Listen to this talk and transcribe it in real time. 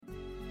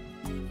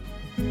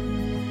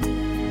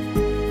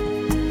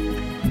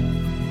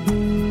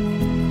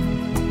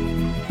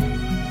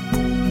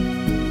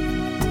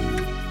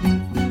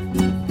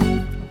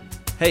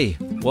Hey,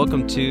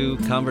 welcome to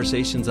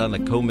Conversations on the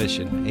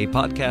Co-Mission, a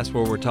podcast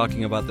where we're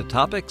talking about the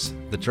topics,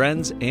 the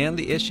trends, and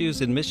the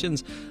issues in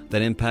missions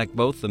that impact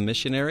both the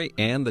missionary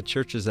and the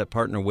churches that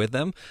partner with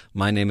them.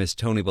 My name is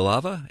Tony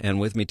Belava, and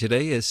with me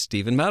today is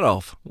Stephen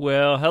Madoff.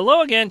 Well,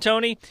 hello again,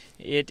 Tony.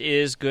 It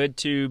is good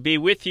to be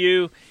with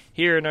you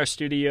here in our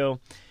studio.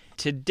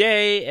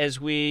 Today, as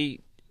we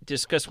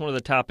discuss one of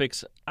the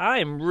topics, I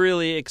am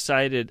really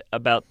excited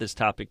about this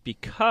topic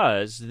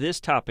because this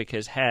topic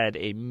has had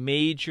a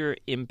major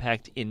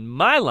impact in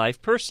my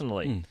life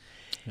personally.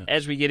 Yeah.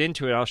 As we get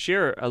into it, I'll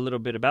share a little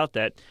bit about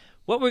that.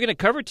 What we're going to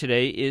cover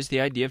today is the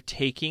idea of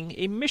taking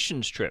a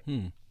missions trip.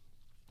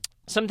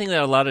 Something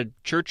that a lot of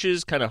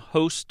churches kind of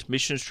host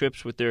missions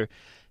trips with their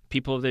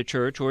people of their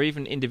church, or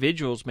even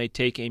individuals may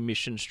take a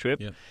missions trip.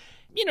 Yeah.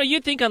 You know,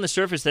 you'd think on the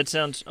surface that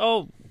sounds,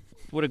 oh,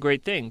 what a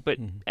great thing. But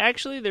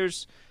actually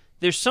there's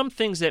some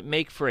things that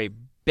make for a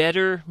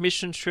better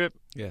missions trip.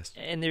 Yes.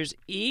 And there's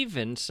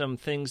even some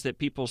things that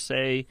people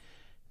say,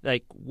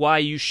 like why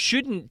you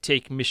shouldn't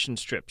take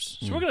missions trips.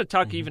 So we're going to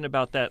talk even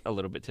about that a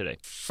little bit today.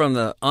 From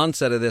the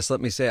onset of this, let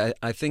me say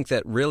I think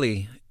that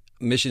really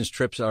missions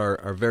trips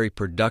are very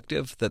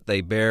productive, that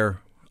they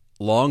bear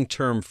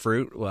long-term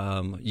fruit.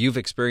 You've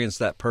experienced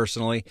that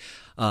personally.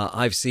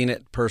 I've seen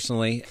it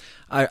personally.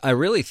 I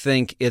really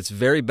think it's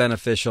very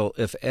beneficial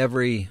if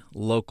every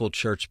local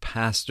church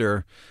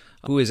pastor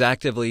who is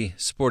actively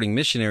supporting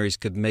missionaries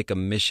could make a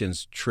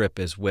missions trip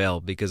as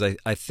well, because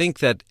I think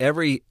that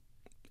every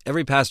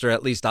pastor,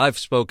 at least I've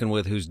spoken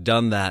with, who's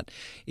done that,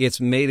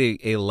 it's made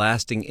a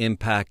lasting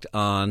impact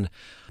on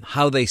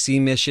how they see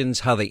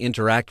missions, how they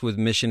interact with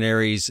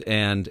missionaries,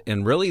 and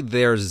really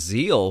their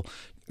zeal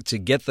to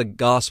get the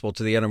gospel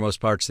to the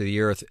uttermost parts of the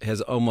earth has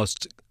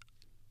almost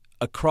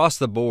across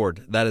the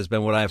board. That has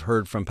been what I've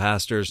heard from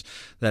pastors,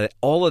 that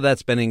all of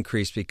that's been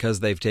increased because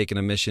they've taken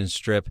a missions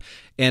trip,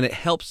 and it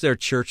helps their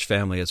church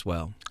family as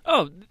well.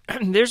 Oh,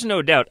 there's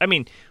no doubt. I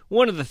mean,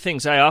 one of the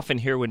things I often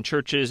hear when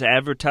churches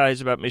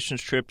advertise about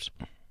missions trips,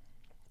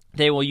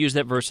 they will use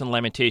that verse in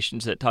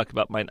Lamentations that talk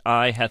about mine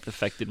eye hath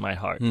affected my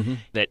heart.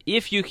 That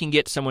if you can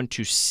get someone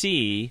to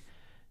see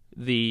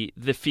the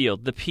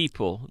field, the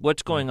people,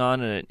 what's going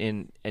on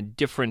in a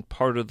different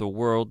part of the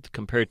world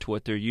compared to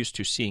what they're used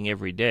to seeing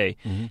every day,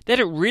 that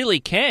it really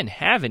can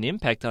have an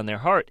impact on their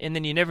heart, and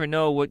then you never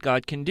know what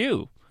God can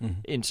do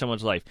in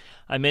someone's life.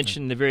 I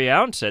mentioned in the very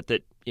outset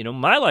that, you know,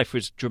 my life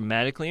was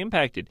dramatically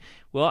impacted.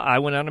 Well, I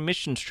went on a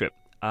missions trip.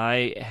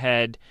 I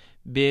had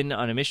been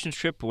on a missions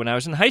trip when I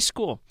was in high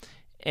school,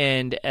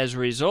 and as a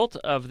result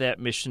of that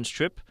missions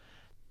trip,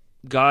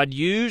 God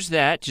used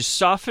that to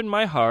soften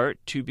my heart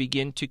to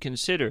begin to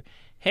consider,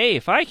 hey,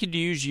 if I could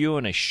use you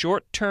in a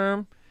short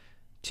term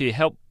to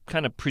help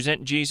kind of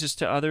present Jesus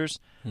to others,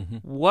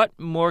 what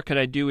more could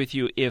I do with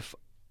you if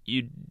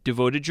you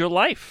devoted your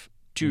life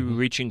to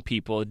reaching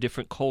people, a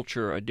different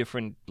culture, a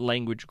different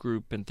language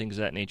group, and things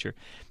of that nature?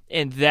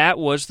 And that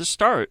was the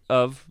start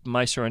of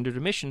my surrender to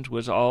missions,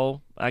 was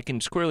all I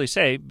can squarely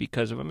say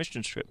because of a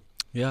missions trip.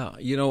 Yeah,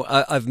 you know,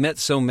 I've met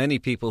so many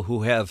people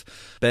who have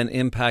been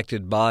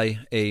impacted by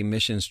a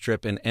missions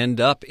trip and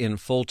end up in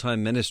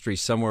full-time ministry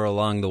somewhere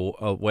along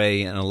the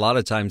way, and a lot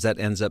of times that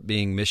ends up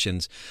being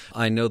missions.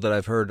 I know that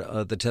I've heard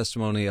the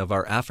testimony of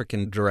our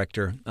African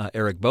director,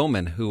 Eric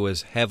Bowman, who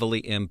was heavily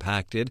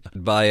impacted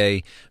by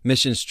a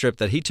missions trip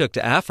that he took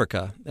to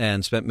Africa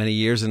and spent many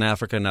years in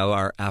Africa, now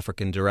our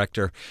African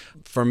director.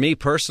 For me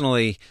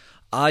personally,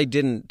 I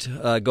didn't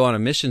go on a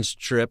missions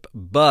trip,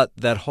 but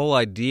that whole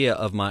idea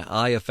of my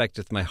eye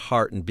affecteth my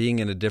heart and being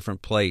in a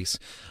different place.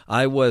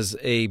 I was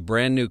a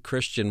brand new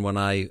Christian when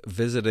I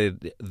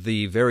visited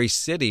the very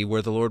city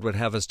where the Lord would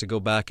have us to go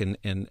back and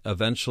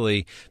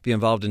eventually be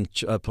involved in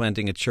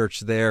planting a church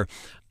there.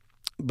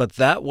 But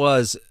that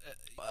was,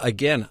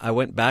 again, I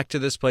went back to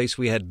this place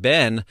we had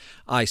been.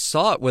 I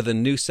saw it with a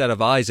new set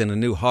of eyes and a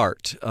new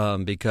heart,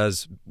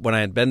 because when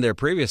I had been there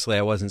previously,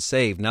 I wasn't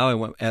saved. Now I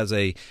went as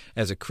a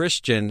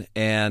Christian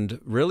and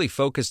really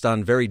focused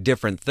on very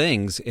different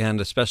things, and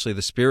especially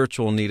the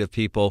spiritual need of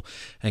people.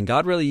 And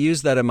God really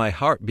used that in my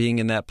heart, being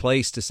in that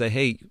place, to say,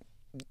 hey,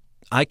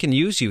 I can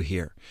use you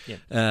here. Yeah.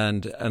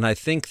 And I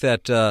think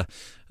that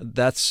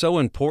that's so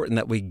important,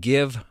 that we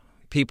give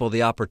people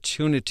the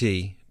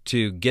opportunity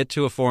to get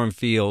to a foreign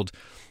field,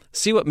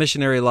 see what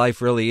missionary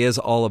life really is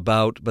all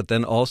about, but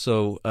then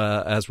also,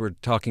 as we're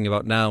talking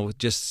about now,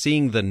 just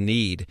seeing the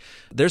need.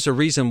 There's a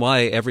reason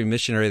why every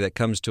missionary that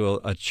comes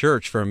to a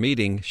church for a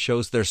meeting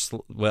shows their,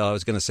 I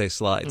was going to say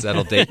slides.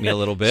 That'll date me a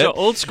little bit. So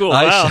old school,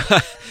 wow.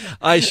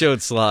 I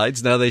showed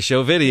slides. Now they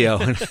show video.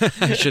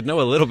 I should know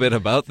a little bit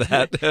about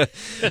that.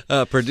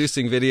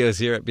 Producing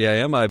videos here at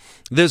BIM.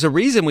 There's a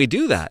reason we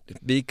do that,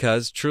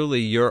 because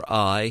truly your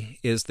eye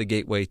is the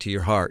gateway to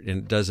your heart, and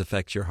it does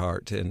affect your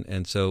heart.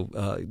 And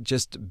so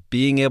just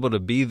being able to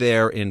be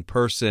there in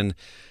person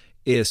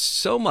is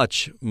so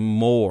much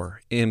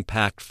more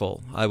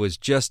impactful. I was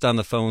just on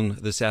the phone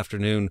this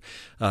afternoon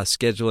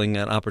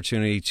scheduling an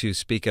opportunity to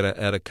speak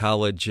at a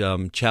college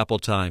chapel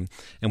time,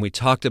 and we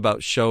talked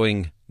about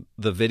showing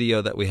the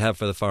video that we have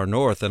for the Far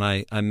North, and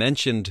I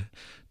mentioned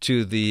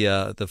to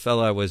the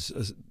fellow I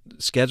was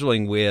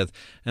scheduling with,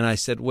 and I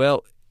said,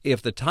 well,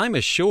 if the time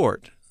is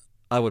short,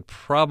 I would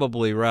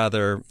probably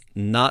rather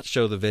not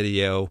show the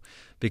video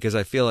because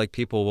I feel like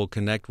people will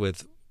connect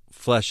with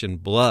flesh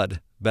and blood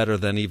better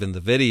than even the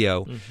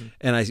video. Mm-hmm.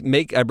 And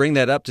I bring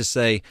that up to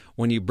say,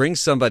 when you bring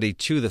somebody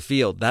to the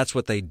field, that's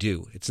what they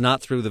do. It's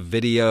not through the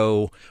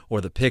video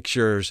or the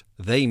pictures.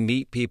 They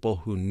meet people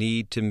who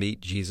need to meet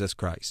Jesus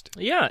Christ.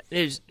 Yeah,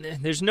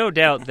 there's no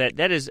doubt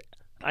that is,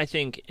 I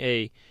think,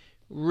 a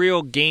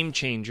real game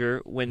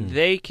changer when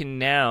they can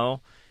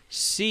now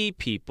see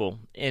people.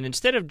 And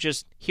instead of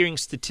just hearing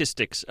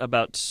statistics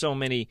about so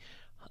many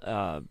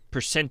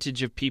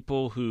percentage of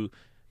people who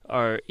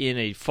are in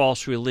a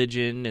false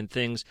religion and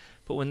things,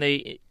 but when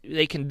they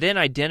can then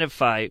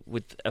identify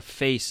with a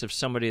face of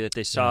somebody that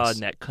they saw in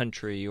that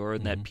country or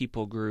in that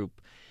people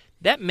group,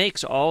 that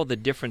makes all the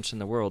difference in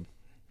the world.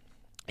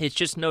 It's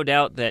just no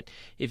doubt that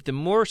if the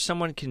more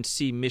someone can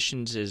see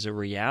missions as a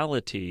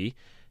reality,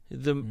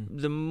 the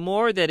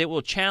more that it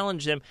will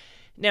challenge them.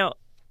 Now,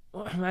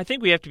 I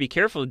think we have to be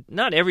careful.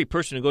 Not every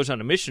person who goes on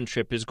a mission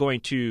trip is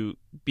going to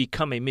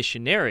become a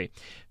missionary.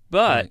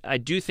 But I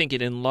do think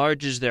it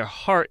enlarges their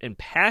heart and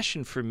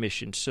passion for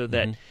missions so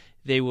that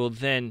they will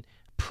then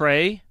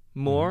pray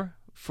more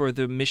for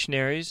the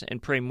missionaries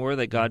and pray more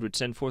that God would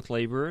send forth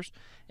laborers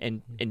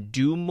and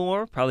do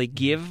more, probably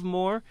give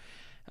more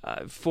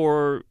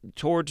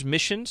towards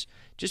missions,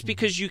 just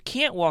because you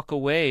can't walk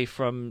away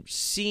from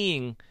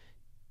seeing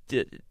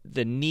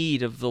the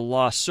need of the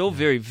lost so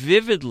very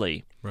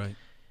vividly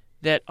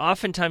that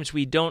oftentimes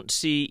we don't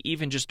see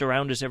even just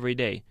around us every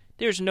day.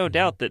 There's no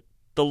doubt that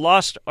the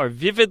lost are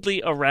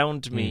vividly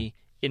around me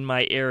in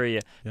my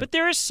area. Yep. But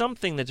there is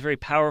something that's very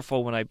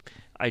powerful when I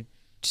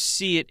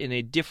see it in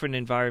a different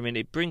environment.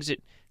 It brings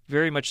it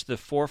very much to the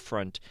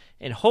forefront.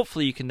 And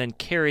hopefully you can then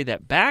carry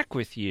that back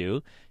with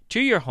you to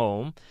your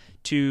home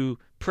to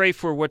pray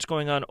for what's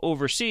going on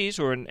overseas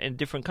or in a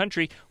different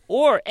country,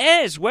 or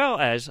as well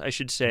as, I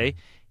should say,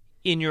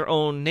 in your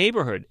own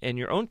neighborhood and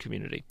your own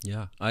community.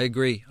 Yeah, I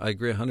agree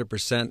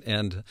 100%.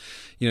 And,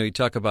 you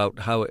talk about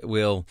how it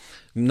will,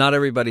 not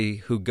everybody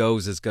who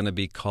goes is going to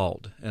be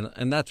called.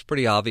 And that's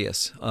pretty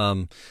obvious.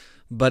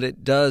 But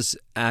it does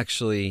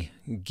actually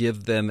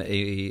give them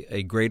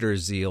a greater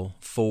zeal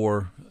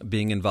for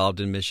being involved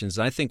in missions.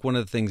 And I think one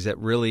of the things that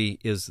really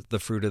is the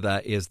fruit of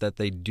that is that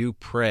they do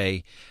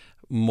pray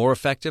more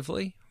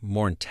effectively,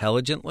 more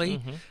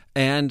intelligently,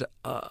 and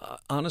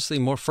honestly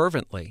more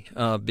fervently,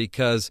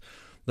 because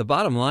the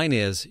bottom line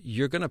is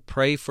you're going to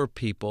pray for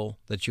people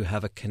that you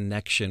have a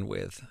connection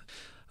with.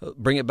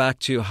 Bring it back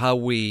to how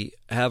we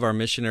have our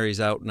missionaries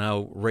out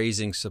now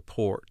raising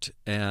support.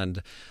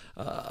 And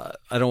I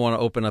don't want to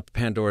open up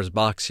Pandora's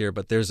box here,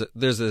 but there's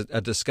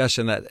a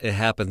discussion that it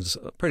happens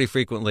pretty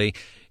frequently.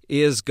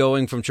 Is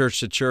going from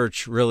church to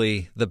church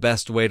really the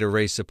best way to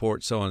raise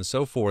support, so on and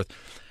so forth?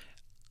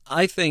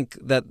 I think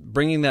that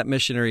bringing that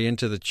missionary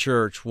into the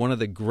church, one of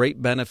the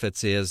great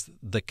benefits is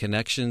the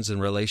connections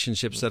and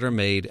relationships that are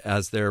made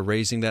as they're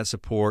raising that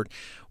support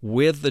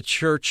with the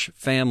church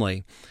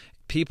family.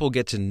 People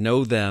get to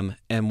know them,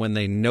 and when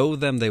they know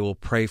them, they will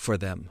pray for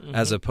them,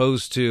 as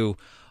opposed to,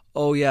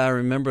 oh, yeah, I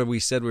remember we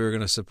said we were going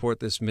to support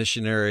this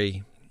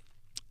missionary,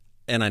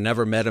 and I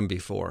never met him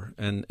before.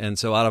 And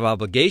so out of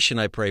obligation,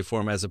 I pray for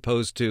him, as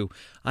opposed to,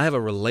 I have a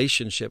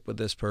relationship with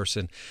this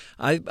person.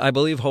 I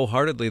believe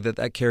wholeheartedly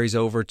that carries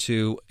over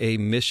to a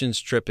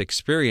missions trip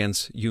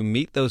experience. You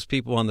meet those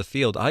people on the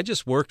field. I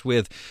just worked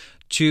with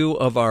two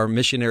of our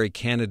missionary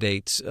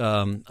candidates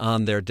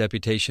on their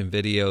deputation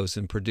videos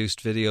and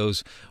produced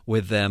videos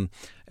with them.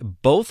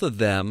 Both of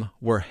them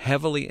were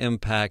heavily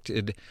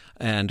impacted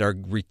and are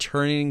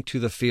returning to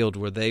the field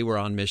where they were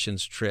on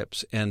missions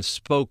trips and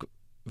spoke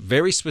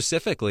very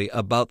specifically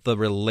about the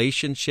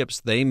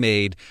relationships they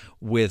made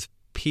with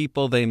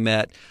people they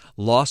met,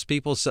 lost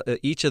people.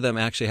 Each of them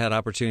actually had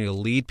opportunity to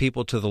lead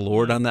people to the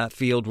Lord on that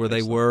field where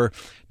they were,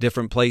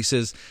 different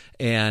places,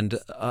 and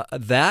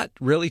that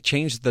really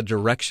changed the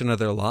direction of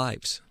their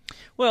lives.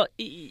 Well,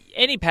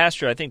 any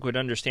pastor, I think, would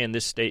understand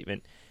this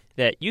statement,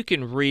 that you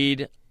can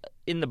read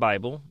in the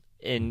Bible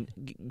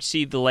and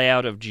see the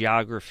layout of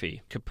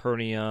geography,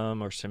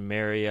 Capernaum or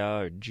Samaria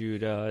or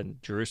Judah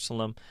and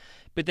Jerusalem.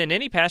 But then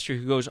any pastor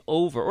who goes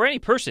over, or any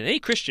person, any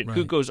Christian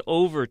who goes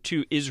over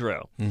to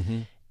Israel,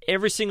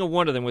 every single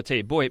one of them would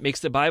say, boy, it makes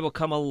the Bible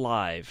come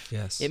alive.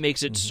 Yes. It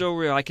makes it so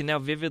real. I can now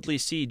vividly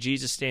see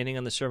Jesus standing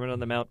on the Sermon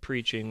on the Mount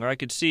preaching, or I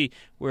could see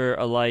where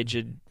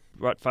Elijah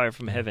brought fire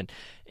from heaven.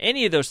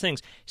 Any of those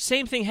things.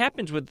 Same thing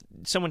happens with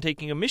someone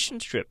taking a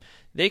missions trip.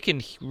 They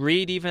can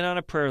read even on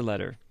a prayer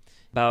letter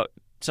about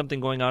something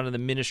going on in the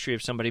ministry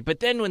of somebody. But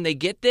then when they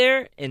get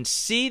there and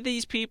see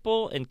these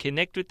people and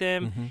connect with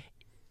them,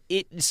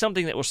 it's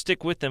something that will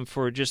stick with them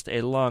for just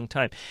a long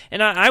time.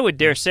 And I would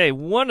dare say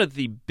one of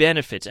the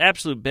benefits,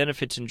 absolute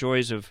benefits and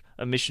joys of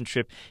a mission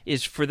trip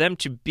is for them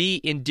to be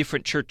in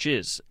different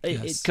churches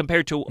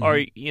compared to our,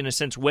 in a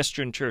sense,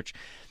 Western church.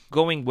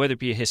 Going, whether it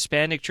be a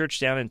Hispanic church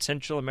down in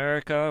Central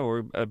America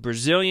or a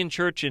Brazilian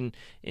church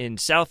in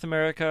South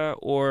America,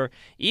 or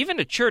even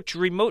a church,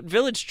 remote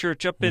village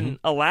church up in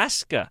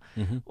Alaska,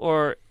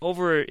 or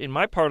over in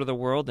my part of the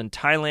world in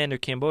Thailand or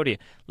Cambodia.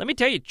 Let me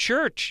tell you,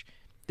 church,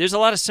 there's a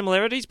lot of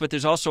similarities, but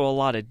there's also a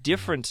lot of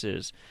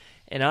differences.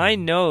 And I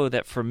know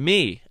that for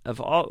me, of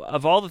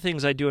all the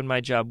things I do in my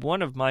job,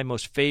 one of my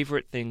most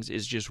favorite things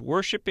is just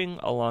worshiping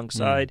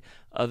alongside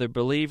other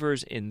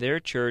believers in their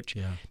church.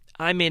 Yeah.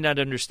 I may not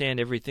understand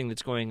everything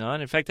that's going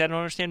on. In fact, I don't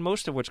understand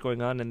most of what's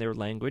going on in their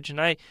language. And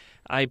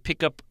I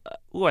pick up,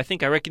 I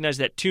think I recognize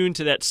that tune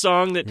to that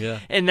song,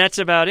 and that's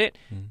about it.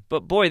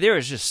 But boy, there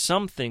is just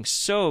something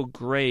so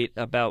great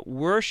about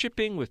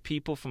worshiping with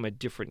people from a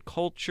different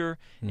culture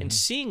and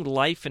seeing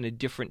life in a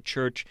different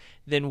church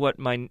than what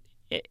my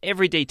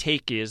everyday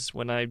take is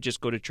when I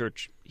just go to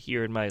church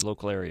here in my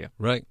local area.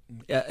 Right.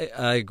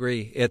 I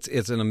agree.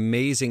 It's an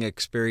amazing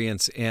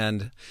experience,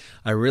 and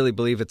I really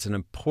believe it's an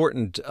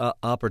important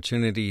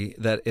opportunity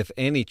that if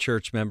any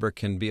church member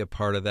can be a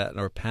part of that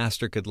or a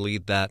pastor could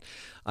lead that,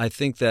 I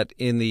think that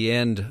in the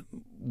end,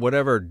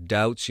 whatever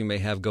doubts you may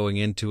have going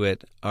into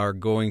it are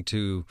going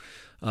to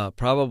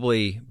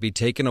probably be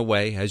taken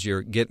away as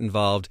you get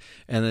involved.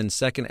 And then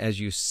second,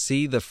 as you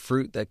see the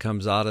fruit that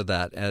comes out of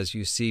that, as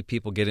you see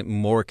people getting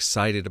more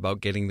excited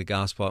about getting the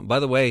gospel out. And by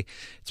the way,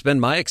 it's been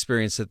my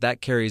experience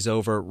that carries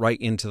over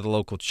right into the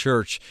local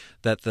church,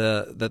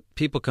 that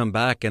people come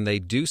back and they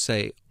do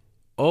say,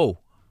 oh,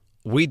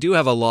 we do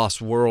have a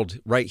lost world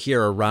right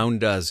here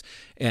around us,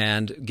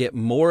 and get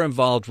more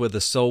involved with the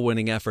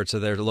soul-winning efforts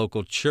of their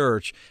local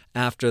church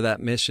after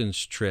that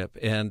missions trip.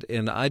 And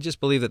I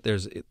just believe that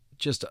there's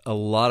just a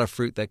lot of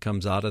fruit that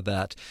comes out of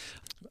that.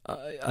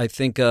 I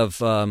think of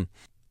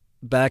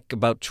back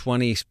about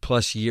 20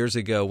 plus years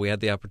ago, we had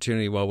the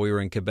opportunity while we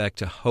were in Quebec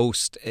to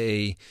host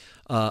a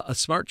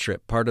SMART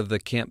trip, part of the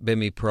Camp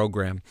Bimmy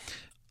program.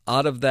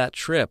 Out of that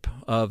trip,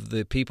 of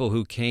the people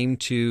who came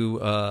to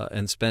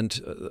and spent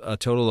a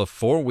total of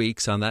 4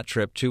 weeks on that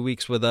trip, 2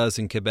 weeks with us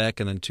in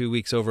Quebec and then 2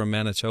 weeks over in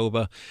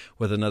Manitoba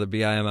with another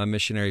BIMI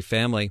missionary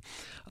family,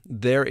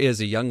 there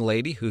is a young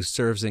lady who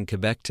serves in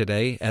Quebec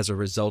today as a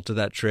result of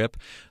that trip.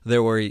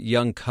 There were a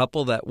young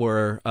couple that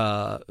were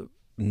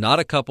not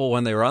a couple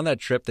when they were on that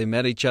trip. They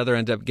met each other,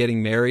 ended up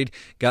getting married,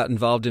 got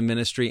involved in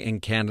ministry in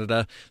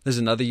Canada. There's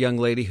another young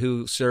lady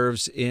who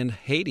serves in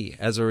Haiti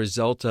as a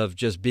result of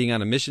just being on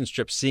a mission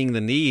trip, seeing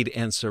the need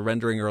and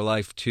surrendering her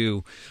life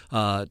to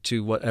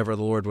whatever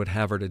the Lord would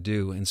have her to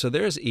do. And so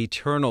there's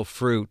eternal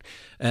fruit.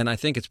 And I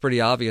think it's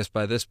pretty obvious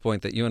by this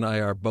point that you and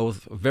I are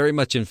both very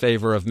much in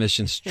favor of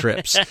missions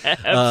trips.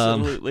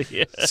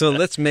 Absolutely. So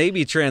let's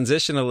maybe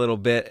transition a little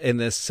bit in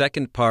this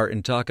second part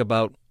and talk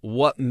about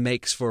what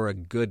makes for a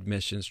good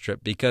missions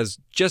trip, because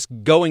just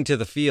going to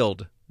the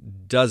field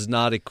does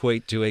not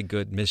equate to a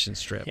good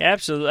missions trip. Yeah,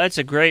 absolutely. That's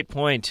a great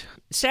point.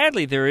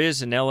 Sadly, there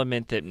is an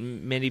element that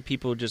many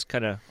people just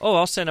kind of,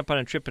 I'll sign up on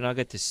a trip and I'll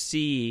get to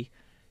see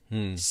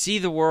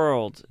the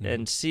world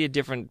and see a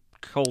different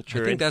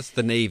culture. I think that's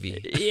the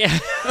Navy. Yeah.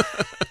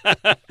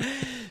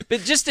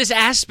 But just this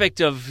aspect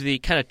of the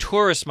kind of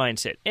tourist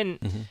mindset.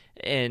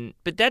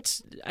 But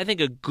that's, I think,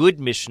 a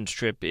good missions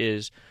trip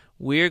is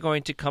we're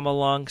going to come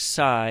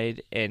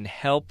alongside and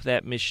help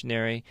that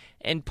missionary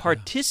and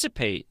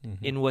participate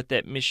in what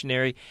that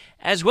missionary,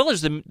 as well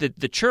as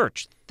the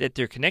church that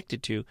they're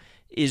connected to,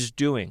 is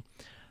doing.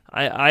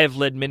 I have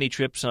led many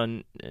trips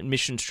on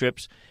missions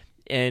trips,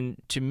 and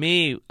to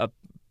me, a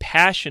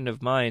passion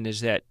of mine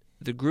is that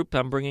the group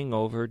I'm bringing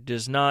over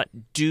does not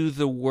do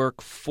the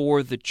work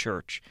for the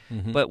church,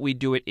 but we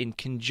do it in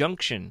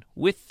conjunction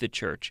with the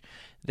church.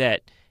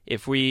 That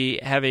if we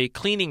have a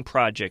cleaning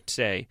project,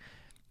 say,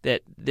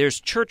 that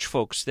there's church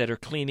folks that are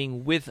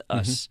cleaning with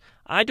us.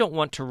 I don't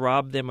want to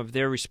rob them of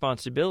their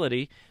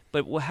responsibility,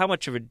 but how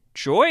much of a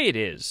joy it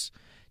is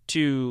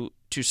to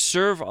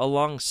serve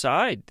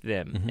alongside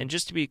them and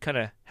just to be kind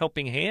of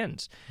helping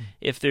hands.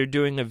 If they're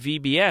doing a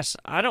VBS,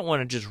 I don't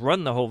want to just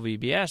run the whole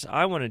VBS.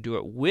 I want to do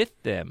it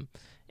with them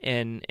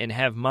and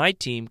have my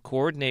team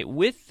coordinate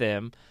with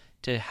them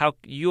to how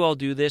you all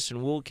do this,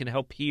 and we can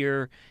help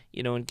here,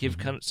 and give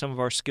kind of some of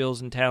our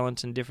skills and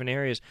talents in different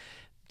areas.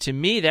 To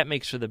me, that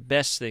makes for the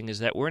best thing, is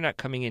that we're not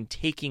coming in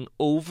taking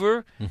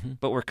over,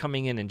 but we're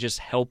coming in and just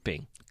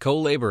helping.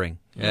 Co-laboring.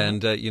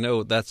 And,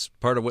 that's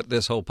part of what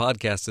this whole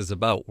podcast is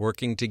about,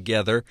 working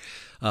together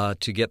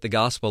to get the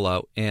gospel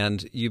out.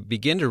 And you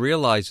begin to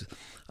realize,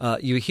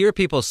 you hear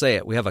people say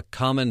it, we have a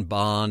common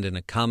bond and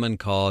a common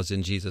cause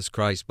in Jesus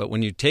Christ. But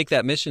when you take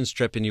that missions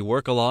trip and you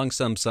work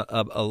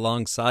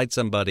alongside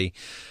somebody,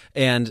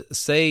 and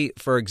say,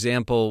 for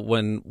example,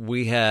 when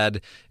we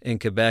had in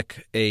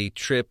Quebec a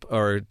trip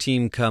or a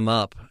team come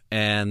up,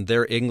 and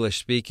they're English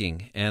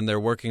speaking, and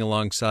they're working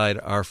alongside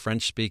our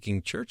French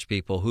speaking church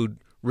people who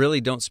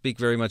really don't speak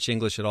very much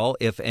English at all,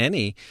 if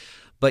any,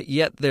 but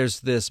yet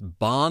there's this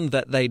bond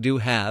that they do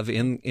have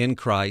in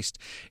Christ,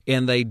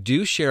 and they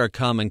do share a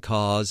common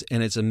cause,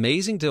 and it's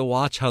amazing to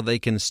watch how they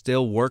can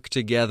still work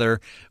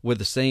together with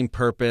the same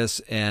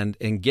purpose and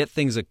get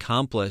things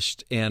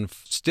accomplished and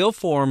still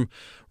form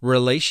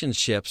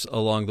relationships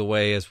along the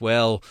way as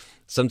well.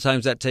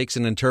 Sometimes that takes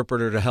an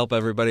interpreter to help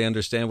everybody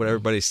understand what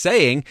everybody's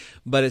saying,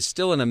 but it's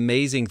still an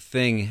amazing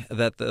thing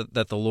that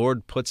the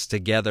Lord puts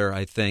together,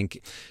 I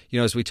think.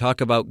 As we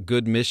talk about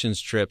good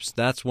missions trips,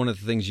 that's one of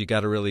the things you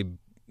got to really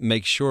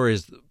make sure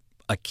is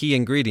a key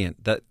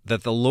ingredient, that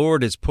the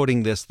Lord is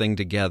putting this thing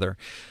together,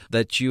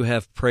 that you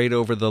have prayed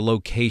over the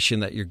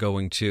location that you're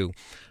going to.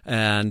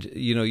 And,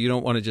 you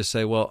don't want to just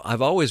say, well,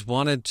 I've always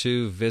wanted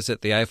to visit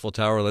the Eiffel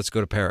Tower. Let's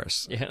go to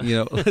Paris.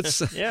 Yeah.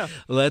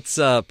 Let's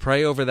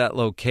pray over that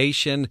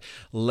location.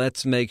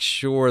 Let's make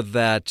sure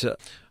that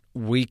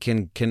we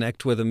can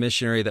connect with a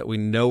missionary that we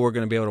know we're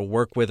going to be able to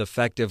work with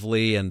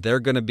effectively, and they're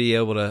going to be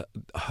able to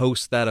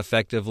host that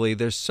effectively.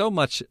 There's so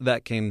much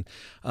that can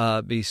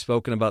be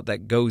spoken about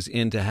that goes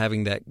into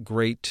having that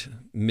great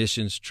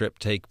missions trip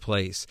take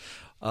place.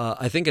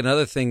 I think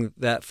another thing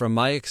that, from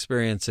my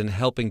experience in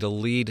helping to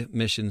lead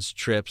missions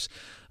trips,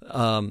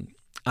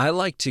 I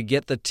like to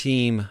get the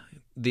team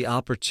the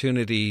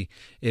opportunity,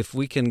 if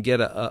we can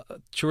get a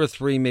 2 or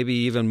 3, maybe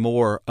even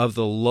more, of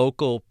the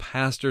local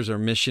pastors or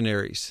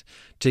missionaries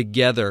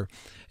together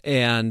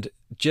and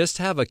just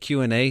have a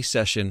Q&A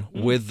session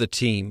with the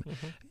team.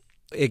 Mm-hmm.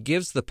 It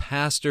gives the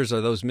pastors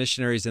or those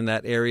missionaries in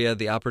that area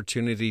the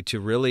opportunity to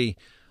really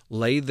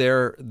lay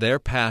their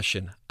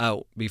passion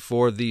out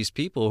before these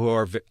people who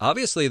are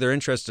obviously they're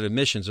interested in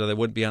missions or they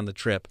wouldn't be on the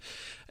trip.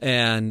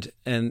 And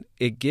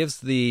it gives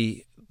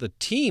the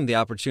team the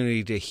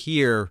opportunity to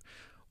hear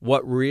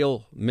what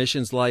real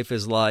missions life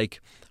is like,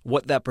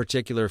 what that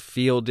particular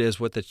field is,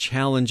 what the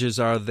challenges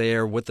are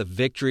there, what the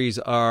victories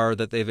are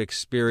that they've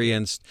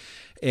experienced,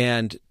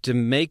 and to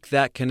make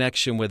that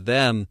connection with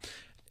them,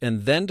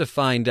 and then to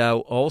find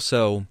out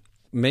also,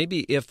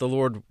 maybe if the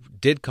Lord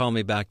did call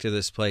me back to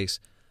this place,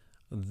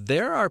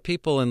 there are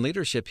people in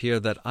leadership here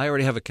that I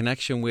already have a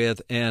connection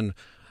with and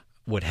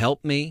would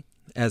help me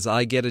as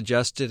I get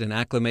adjusted and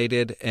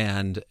acclimated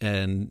and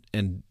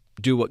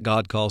do what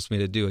God calls me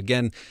to do.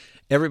 Again,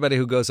 everybody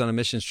who goes on a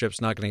missions trip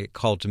is not going to get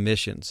called to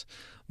missions,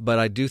 but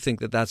I do think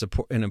that that's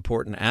an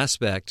important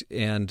aspect,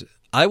 and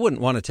I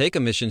wouldn't want to take a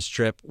missions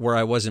trip where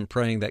I wasn't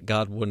praying that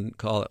God wouldn't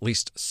call at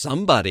least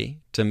somebody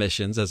to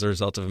missions as a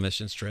result of a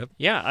missions trip.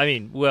 Yeah,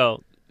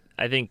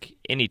 I think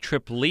any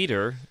trip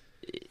leader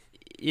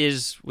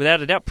is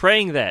without a doubt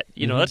praying that.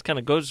 That kind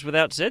of goes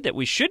without said that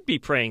we should be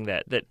praying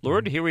that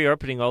Lord, here we are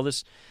putting all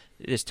this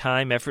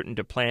time, effort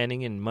into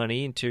planning and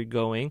money into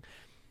going.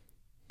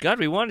 God,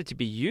 we want it to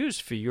be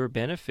used for your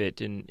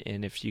benefit, and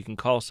if you can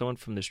call someone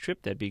from this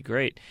trip, that'd be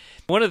great.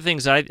 One of the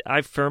things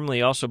I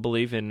firmly also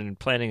believe in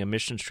planning a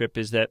missions trip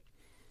is that,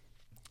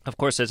 of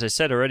course, as I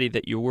said already,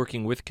 that you're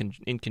working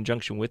in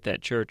conjunction with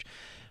that church.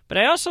 But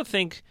I also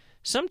think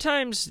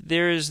sometimes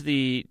there is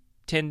the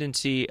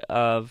tendency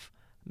of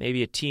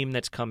maybe a team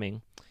that's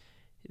coming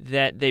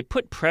that they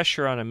put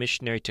pressure on a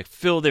missionary to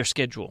fill their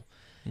schedule.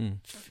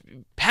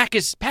 Pack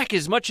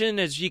as much in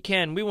as you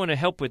can. We want to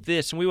help with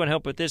this, and we want to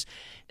help with this.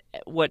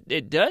 What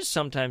it does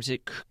sometimes,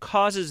 it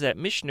causes that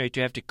missionary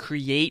to have to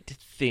create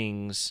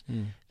things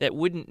that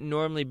wouldn't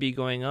normally be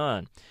going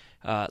on.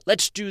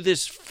 Let's do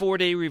this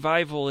 4-day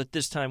revival at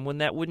this time when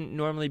that wouldn't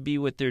normally be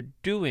what they're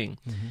doing,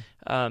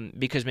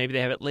 because maybe they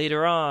have it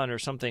later on or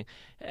something.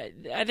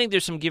 I think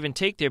there's some give and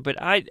take there, but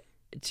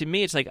to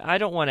me, it's like I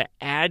don't want to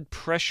add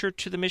pressure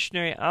to the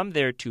missionary. I'm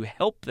there to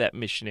help that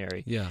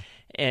missionary. Yeah.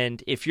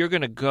 And if you're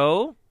going to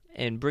go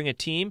and bring a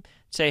team,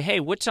 say, hey,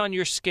 what's on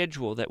your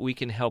schedule that we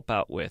can help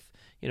out with?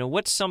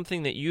 What's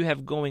something that you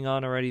have going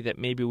on already that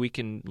maybe we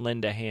can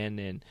lend a hand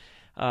in?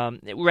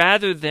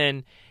 Rather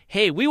than,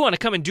 hey, we want to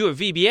come and do a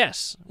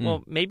VBS.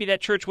 Well, maybe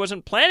that church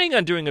wasn't planning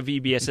on doing a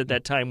VBS at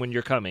that time when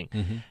you're coming.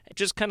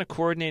 Just kind of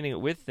coordinating it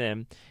with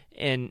them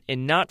and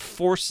not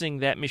forcing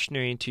that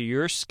missionary into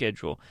your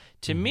schedule.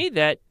 To me,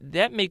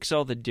 that makes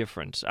all the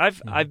difference.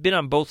 I've been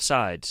on both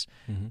sides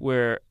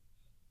where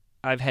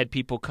I've had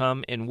people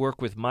come and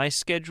work with my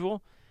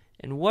schedule.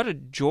 And what a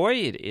joy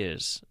it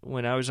is.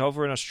 When I was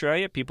over in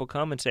Australia, people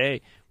come and say,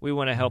 hey, we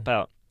want to help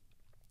out.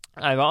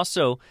 I've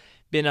also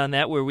been on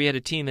that where we had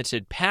a team that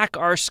said, pack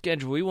our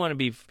schedule. We want to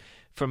be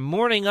from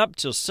morning up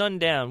till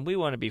sundown. We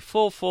want to be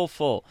full, full,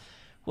 full.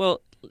 Well,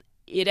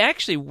 it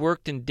actually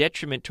worked in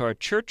detriment to our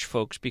church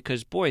folks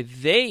because, boy,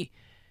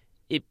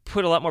 it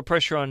put a lot more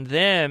pressure on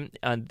them,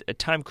 on a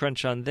time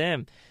crunch on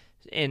them.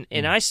 And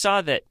I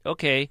saw that,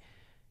 okay,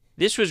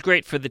 this was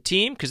great for the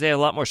team because they had a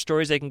lot more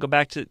stories they can go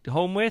back to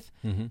home with.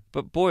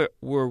 But boy,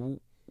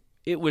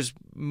 it was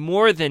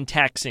more than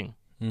taxing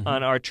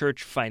on our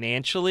church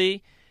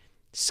financially,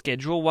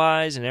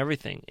 schedule-wise, and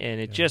everything. And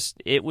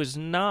it was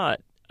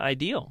not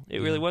ideal. It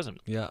really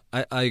wasn't. Yeah,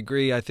 I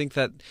agree. I think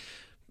that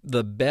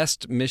the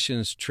best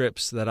missions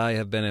trips that I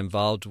have been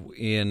involved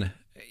in,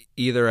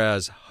 either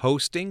as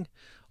hosting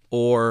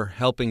or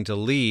helping to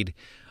lead,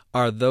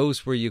 are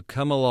those where you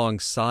come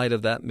alongside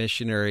of that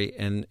missionary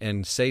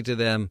and say to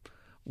them,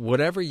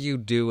 whatever you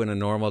do in a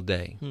normal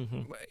day,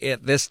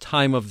 at this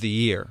time of the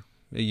year,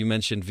 you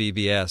mentioned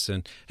VBS,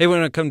 and hey, we're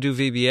going to come do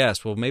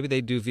VBS. Well, maybe they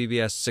do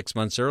VBS 6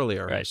 months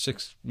earlier, right.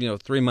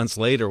 3 months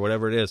later,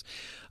 whatever it is.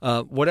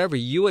 Whatever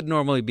you would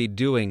normally be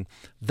doing,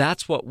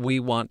 that's what we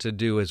want to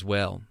do as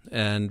well.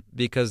 And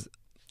because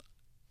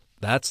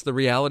that's the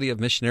reality of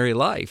missionary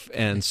life.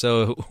 And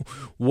so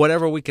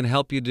whatever we can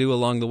help you do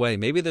along the way,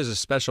 maybe there's a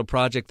special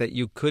project that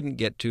you couldn't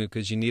get to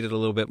because you needed a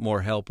little bit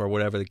more help or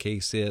whatever the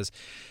case is.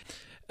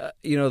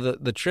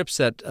 The trips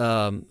that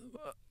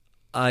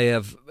I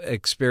have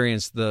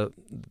experienced,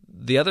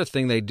 the other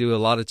thing they do a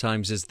lot of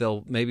times is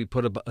they'll maybe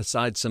put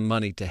aside some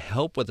money to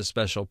help with a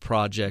special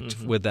project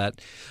with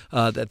that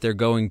they're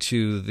going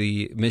to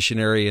the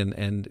missionary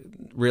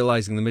and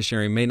realizing the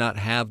missionary may not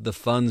have the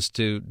funds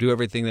to do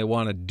everything they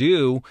want to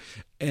do,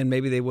 and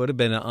maybe they would have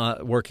been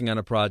working on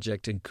a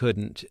project and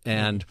couldn't.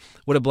 And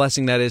what a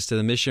blessing that is to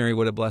the missionary,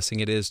 what a blessing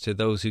it is to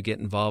those who get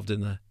involved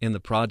in the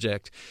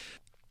project.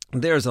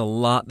 There's a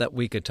lot that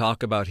we could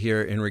talk about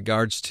here in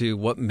regards to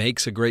what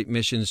makes a great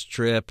missions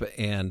trip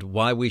and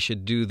why we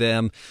should do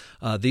them.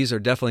 These are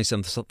definitely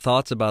some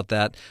thoughts about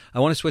that. I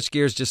want to switch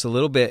gears just a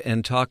little bit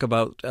and talk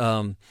about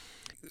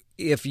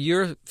if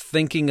you're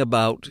thinking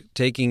about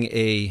taking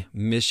a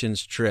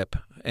missions trip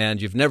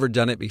and you've never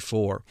done it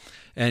before,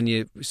 and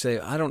you say,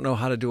 I don't know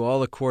how to do all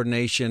the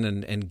coordination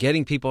and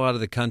getting people out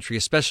of the country,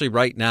 especially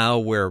right now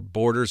where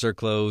borders are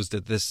closed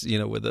at this,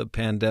 with the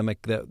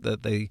pandemic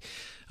that they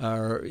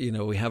are,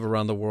 we have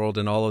around the world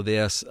and all of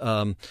this.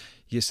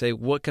 You say,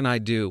 what can I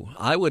do?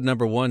 I would,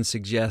 number one,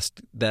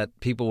 suggest that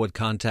people would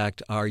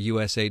contact our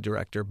USA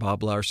director,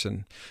 Bob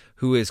Larson,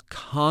 who is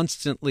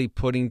constantly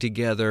putting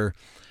together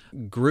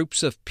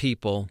groups of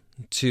people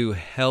to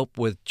help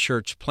with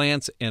church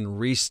plants and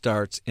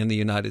restarts in the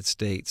United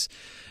States.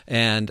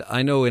 And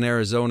I know in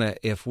Arizona,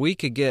 if we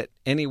could get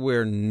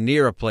anywhere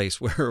near a place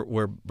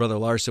where Brother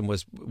Larson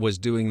was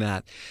doing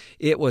that,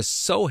 it was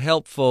so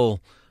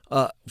helpful.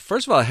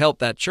 First of all, it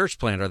helped that church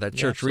plant or that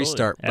church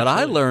restart. But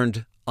I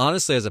learned,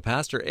 honestly, as a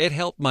pastor, it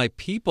helped my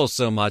people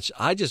so much.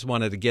 I just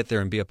wanted to get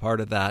there and be a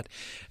part of that.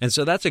 And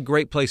so that's a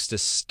great place to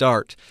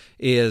start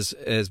is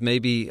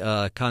maybe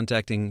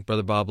contacting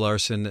Brother Bob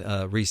Larson,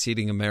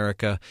 Reseeding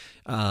America.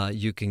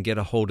 You can get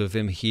a hold of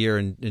him here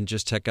and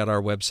just check out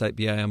our website,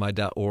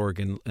 bimi.org,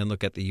 and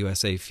look at the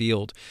USA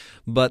field.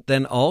 But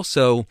then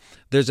also,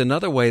 there's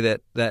another way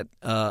that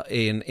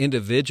an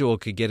individual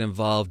could get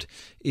involved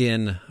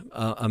in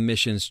a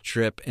missions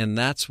trip, and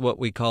that's what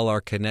we call our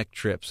Connect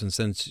trips. And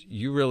since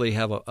you really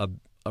have a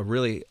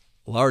really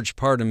large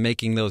part in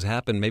making those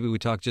happen, maybe we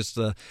talk just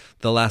the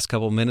last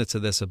couple minutes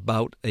of this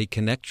about a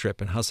Connect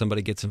trip and how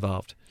somebody gets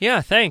involved.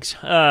 Yeah, thanks.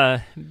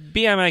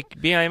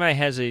 BIMI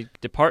has a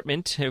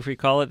department, if we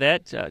call it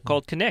that,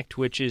 called Connect,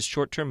 which is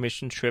short-term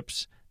mission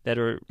trips that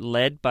are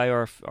led by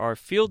our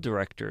field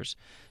directors.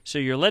 So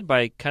you're led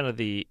by kind of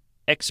the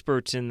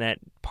experts in that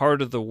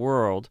part of the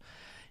world.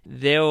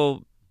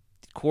 They'll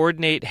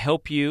coordinate,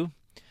 help you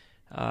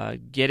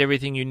get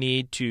everything you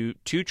need to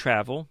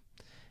travel,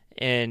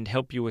 and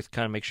help you with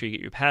kind of make sure you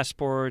get your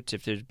passports,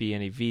 if there'd be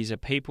any visa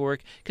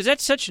paperwork, because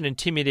that's such an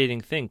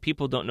intimidating thing.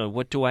 People don't know,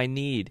 what do I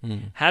need?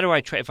 How do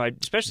I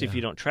especially if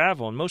you don't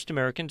travel, and most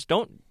Americans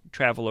don't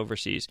travel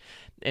overseas.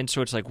 And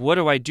so it's like, what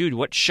do I do?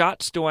 What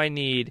shots do I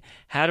need?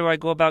 How do I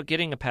go about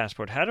getting a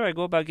passport? How do I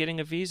go about getting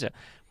a visa?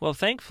 Well,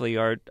 thankfully,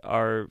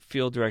 our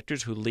field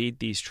directors who lead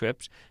these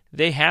trips,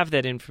 they have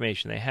that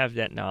information. They have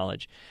that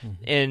knowledge.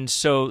 And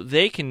so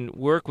they can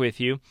work with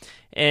you.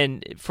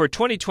 And for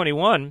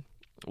 2021,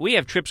 we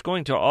have trips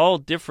going to all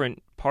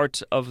different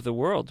parts of the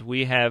world.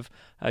 We have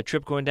a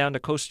trip going down to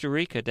Costa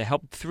Rica to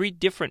help 3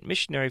 different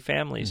missionary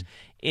families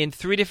in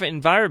 3 different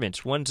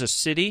environments. One's a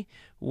city,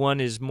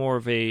 one is more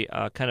of a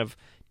kind of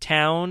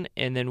town,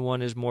 and then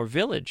one is more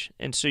village.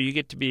 And so you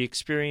get to be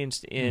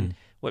experienced in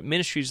what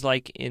ministry is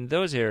like in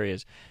those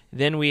areas.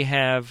 Then we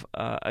have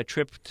a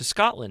trip to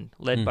Scotland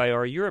led by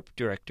our Europe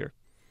director.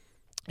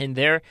 And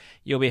there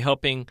you'll be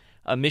helping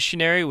a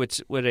missionary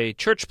with a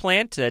church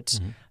plant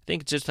that's, I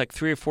think it's just like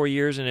 3 or 4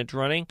 years and it's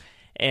running.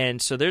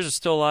 And so there's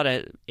still a lot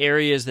of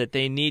areas that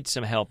they need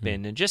some help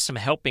in, and just some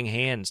helping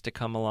hands to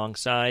come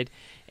alongside.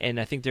 And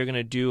I think they're going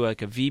to do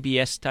like a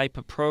VBS type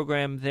of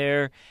program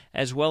there,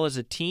 as well as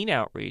a teen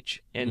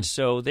outreach. And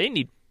so they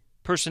need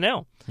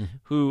personnel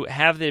who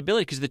have the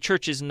ability, because the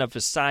church isn't of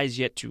a size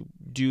yet to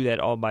do that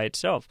all by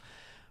itself.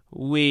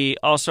 We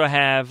also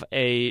have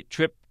a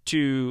trip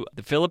to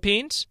the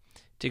Philippines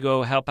to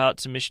go help out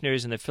some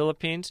missionaries in the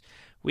Philippines.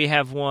 We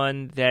have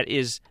one that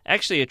is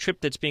actually a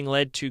trip that's being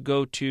led to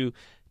go to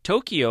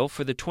Tokyo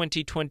for the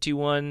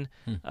 2021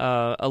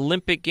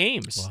 Olympic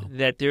Games. Wow.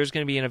 That there's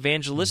going to be an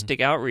evangelistic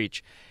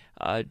outreach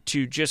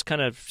to just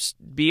kind of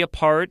be a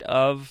part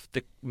of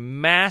the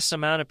mass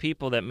amount of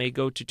people that may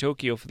go to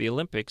Tokyo for the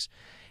Olympics,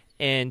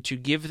 and to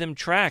give them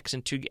tracts,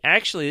 and to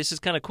actually, this is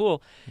kind of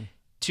cool,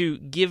 to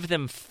give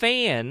them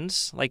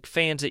fans, like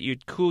fans that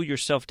you'd cool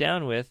yourself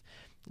down with,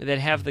 that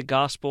have the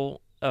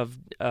gospel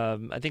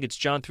I think it's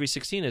John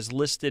 3:16 is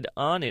listed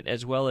on it,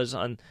 as well as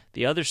on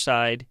the other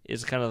side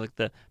is kind of like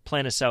the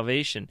plan of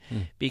salvation.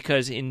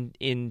 Because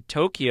in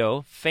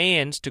Tokyo,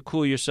 fans to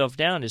cool yourself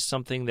down is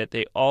something that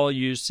they all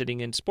use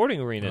sitting in sporting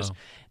arenas. Wow.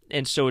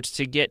 And so it's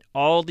to get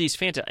all these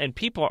fans, and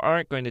people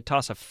aren't going to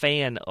toss a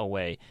fan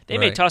away. They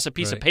may Right, toss a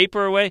piece of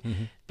paper away,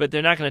 but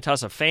they're not going to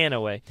toss a fan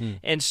away.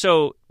 And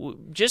so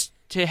just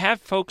to have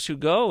folks who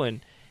go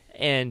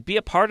and be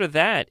a part of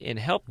that and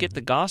help get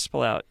the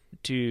gospel out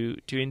to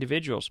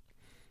individuals.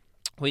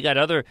 We got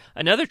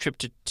another trip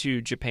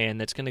to Japan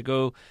that's going to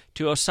go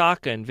to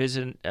Osaka and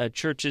visit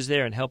churches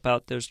there and help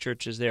out those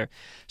churches there.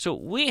 So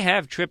we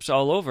have trips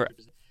all over.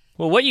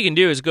 Well, what you can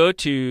do is go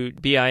to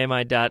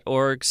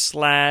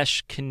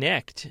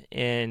bimi.org/connect,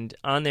 and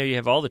on there you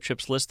have all the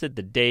trips listed,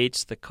 the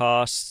dates, the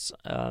costs,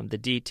 the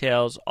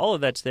details, all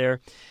of that's there.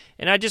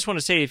 And I just want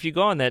to say, if you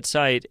go on that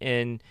site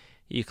and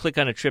you click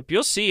on a trip,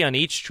 you'll see on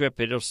each trip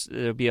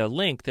there'll be a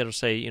link that'll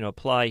say,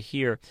 apply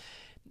here.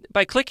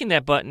 By clicking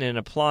that button and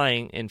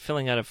applying and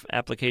filling out an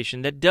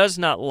application, that does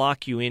not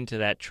lock you into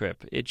that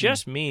trip. It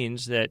just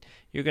means that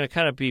you're going to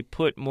kind of be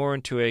put more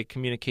into a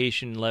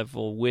communication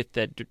level with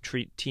that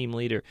team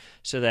leader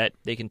so that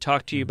they can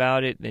talk to you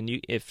about it. Then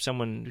if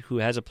someone who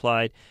has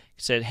applied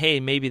said, hey,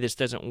 maybe this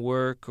doesn't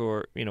work,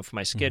 or for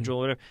my schedule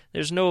or whatever,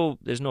 there's no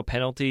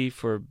penalty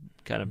for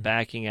kind of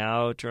backing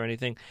out or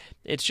anything.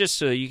 It's just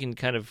so you can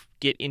kind of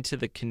get into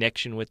the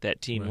connection with that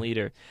team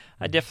leader.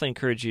 I definitely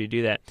encourage you to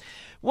do that.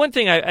 One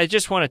thing I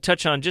just want to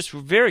touch on just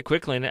very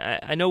quickly, and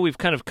I know we've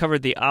kind of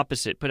covered the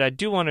opposite, but I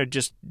do want to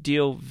just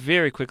deal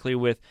very quickly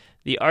with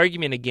the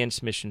argument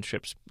against mission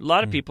trips. A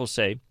lot of people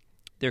say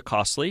they're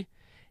costly,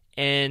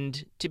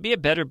 and to be a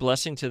better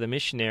blessing to the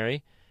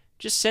missionary,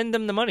 just send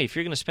them the money. If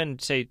you're going to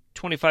spend, say,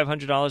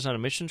 $2,500 on a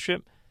mission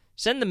trip,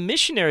 send the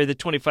missionary the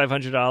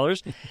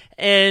 $2,500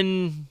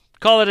 and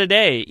call it a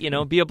day.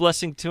 Be a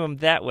blessing to them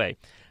that way.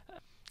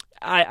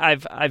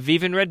 I've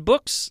even read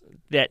books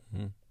that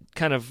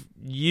kind of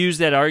use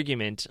that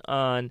argument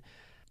on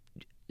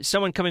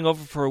someone coming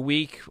over for a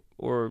week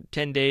or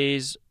 10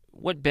 days.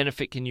 What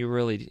benefit can you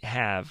really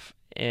have?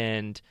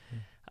 And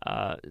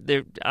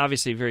they're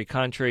obviously very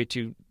contrary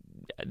to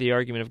the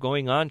argument of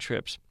going on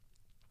trips.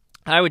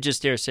 I would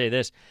just dare say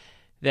this,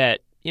 that,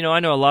 I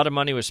know a lot of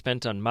money was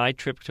spent on my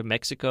trip to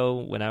Mexico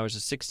when I was a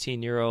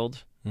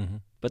 16-year-old,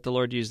 but the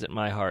Lord used it in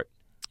my heart.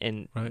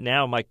 And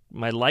now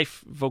my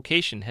life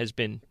vocation has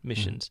been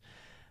missions.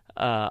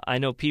 I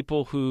know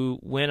people who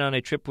went on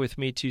a trip with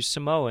me to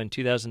Samoa in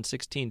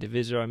 2016 to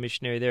visit our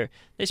missionary there.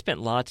 They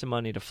spent lots of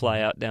money to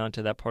fly out down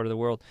to that part of the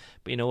world.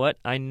 But you know what?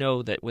 I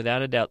know that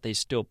without a doubt they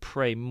still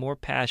pray more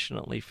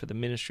passionately for the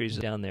ministries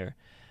down there.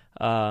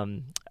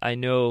 I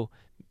know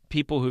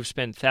people who've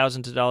spent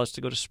thousands of dollars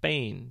to go to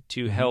Spain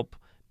to help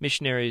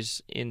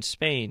missionaries in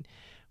Spain.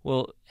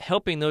 Well,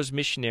 helping those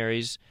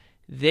missionaries,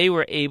 they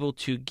were able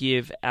to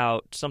give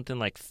out something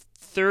like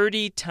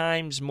 30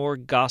 times more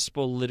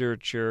gospel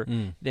literature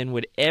than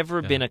would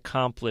ever been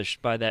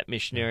accomplished by that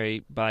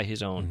missionary by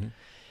his own.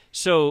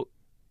 So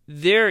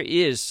there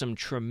is some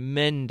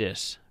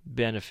tremendous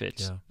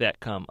benefits that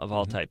come of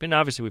all type. And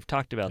obviously we've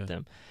talked about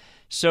them.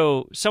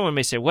 So someone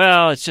may say,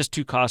 well, it's just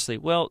too costly.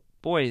 Well,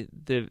 boy,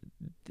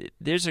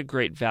 there's a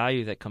great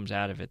value that comes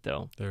out of it,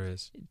 though. There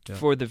is.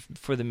 For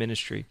the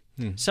ministry.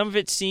 Some of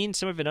it's seen,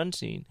 some of it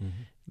unseen.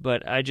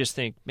 But I just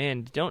think,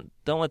 man, don't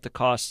let the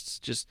costs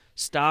just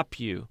stop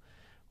you,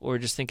 or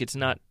just think it's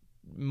not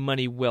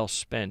money well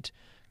spent,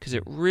 because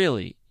it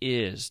really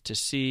is to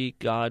see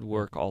God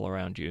work all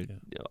around you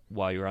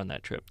while you're on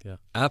that trip. Yeah,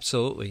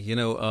 absolutely.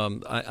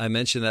 I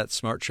mentioned that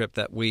SMART trip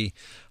that we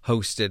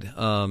hosted,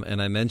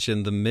 and I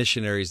mentioned the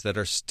missionaries that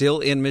are still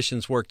in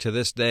missions work to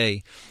this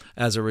day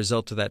as a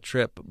result of that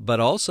trip.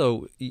 But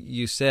also,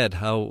 you said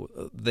how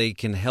they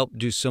can help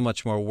do so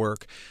much more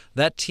work.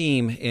 That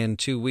team in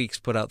 2 weeks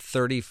put out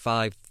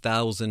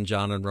 35,000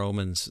 John and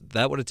Romans.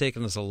 That would have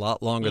taken us a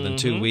lot longer than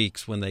 2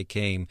 weeks when they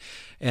came.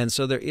 And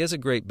so there is a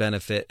great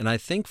benefit. And I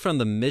think from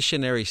the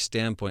missionary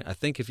standpoint, I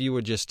think if you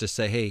were just to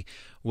say, hey,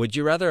 would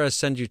you rather us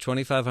send you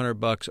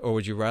 $2,500 or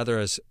would you rather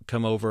us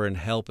come over and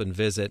help and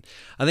visit?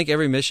 I think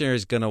every missionary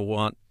is going to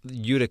want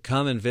you to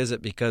come and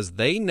visit because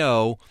they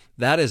know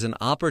that is an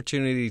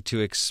opportunity to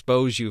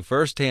expose you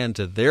firsthand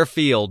to their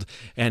field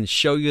and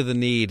show you the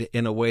need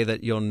in a way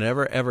that you'll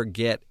never, ever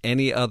get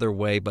any other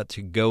way but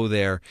to go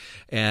there.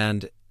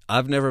 And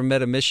I've never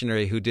met a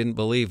missionary who didn't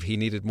believe he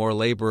needed more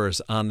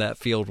laborers on that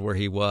field where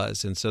he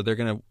was. And so they're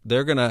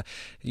gonna.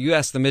 You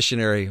ask the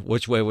missionary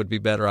which way would be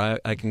better.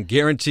 I can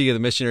guarantee you the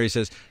missionary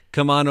says,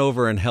 come on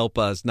over and help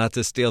us, not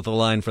to steal the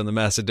line from the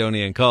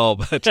Macedonian call,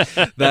 but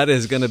that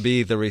is going to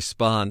be the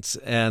response.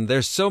 And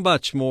there's so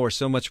much more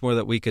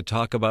that we could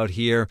talk about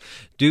here.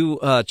 Do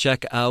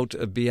check out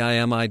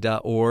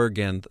bimi.org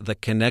and the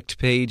Connect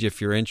page if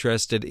you're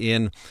interested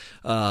in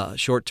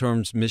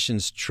short-term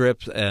missions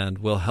trips, and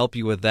we'll help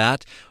you with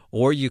that.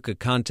 or you could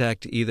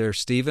contact either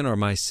Stephen or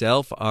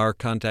myself. Our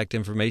contact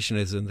information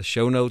is in the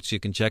show notes. You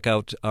can check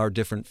out our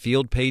different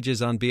field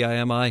pages on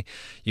BIMI.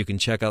 You can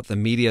check out the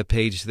media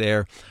page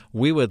there.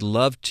 We would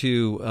love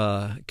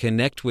to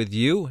connect with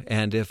you,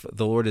 and if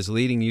the Lord is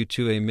leading you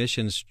to a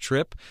missions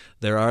trip,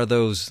 there are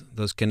those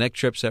Connect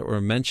trips that were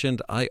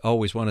mentioned. I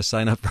always want to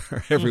sign up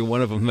for every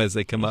one of them as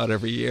they come out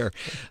every year,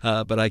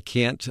 but I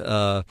can't.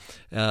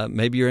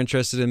 Maybe you're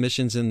interested in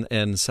missions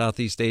in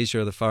Southeast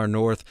Asia or the far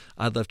north.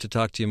 I'd love to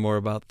talk to you more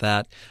about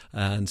that.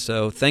 And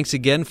so thanks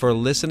again for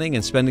listening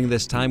and spending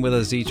this time with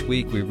us each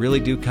week. We really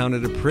do count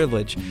it a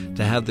privilege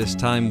to have this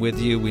time with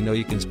you. We know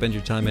you can spend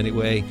your time any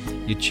way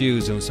you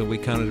choose, and so we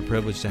count it a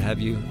privilege to have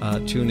you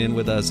tune in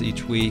with us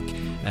each week,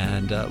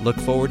 and look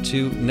forward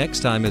to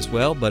next time as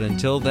well. But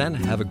until then,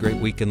 have a great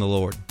week in the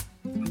Lord.